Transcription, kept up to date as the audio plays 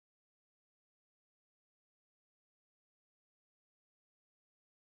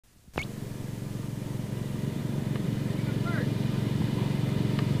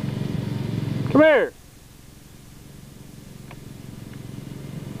Come here.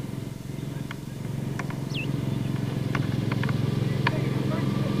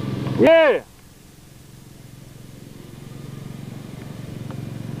 Yeah.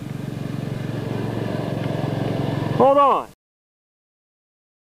 Hold on.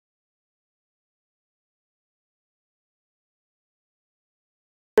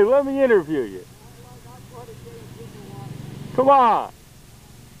 Hey, let me interview you. Come on.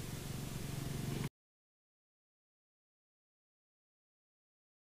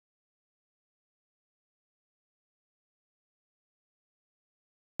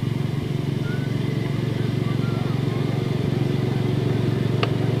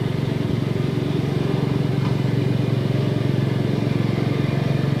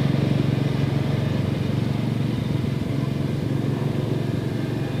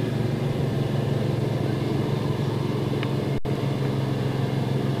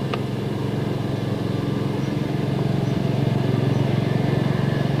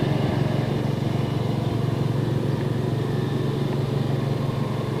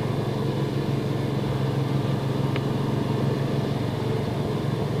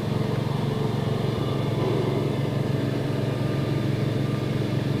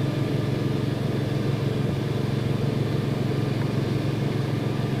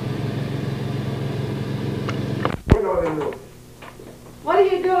 What are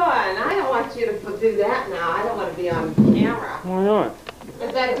you doing? I don't want you to do that now. I don't want to be on camera. Why not?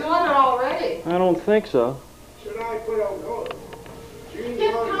 Is that doing it already? I don't think so. Should I put on clothes?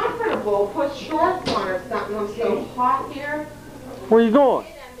 Get comfortable. Put shorts on or something. I'm so hot here. Where you going?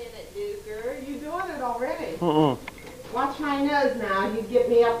 Wait a minute, Duker. You're doing it already. Uh-uh. Watch my nose now. You get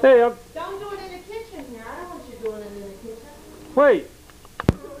me up. Hey, Don't do it in the kitchen here. I don't want you doing it in the kitchen. wait.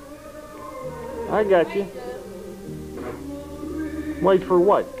 I got you. Wait for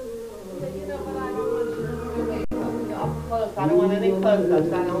what? You know what? I don't want you to do it up close. I don't want any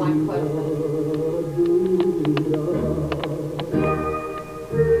close-ups. I don't like close-ups.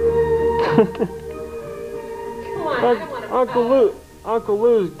 Come on, I don't want to Uncle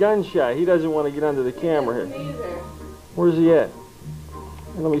Lou's gun shy. He doesn't want to get under the camera here. Where's he at?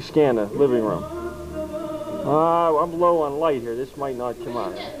 Let me scan the living room. I'm low on light here. This might not come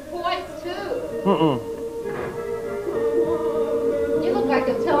out. Voice too. Mm-mm. You look like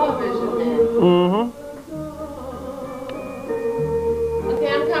a television man. Mm-hmm. Okay,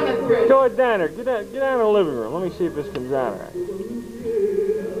 I'm coming through. Go ahead down there. Get down in the living room. Let me see if this comes out all right.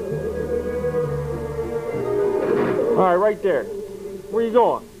 All right, right there. Where you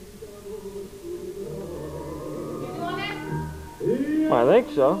going? You doing it? I think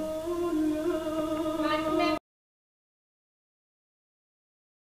so.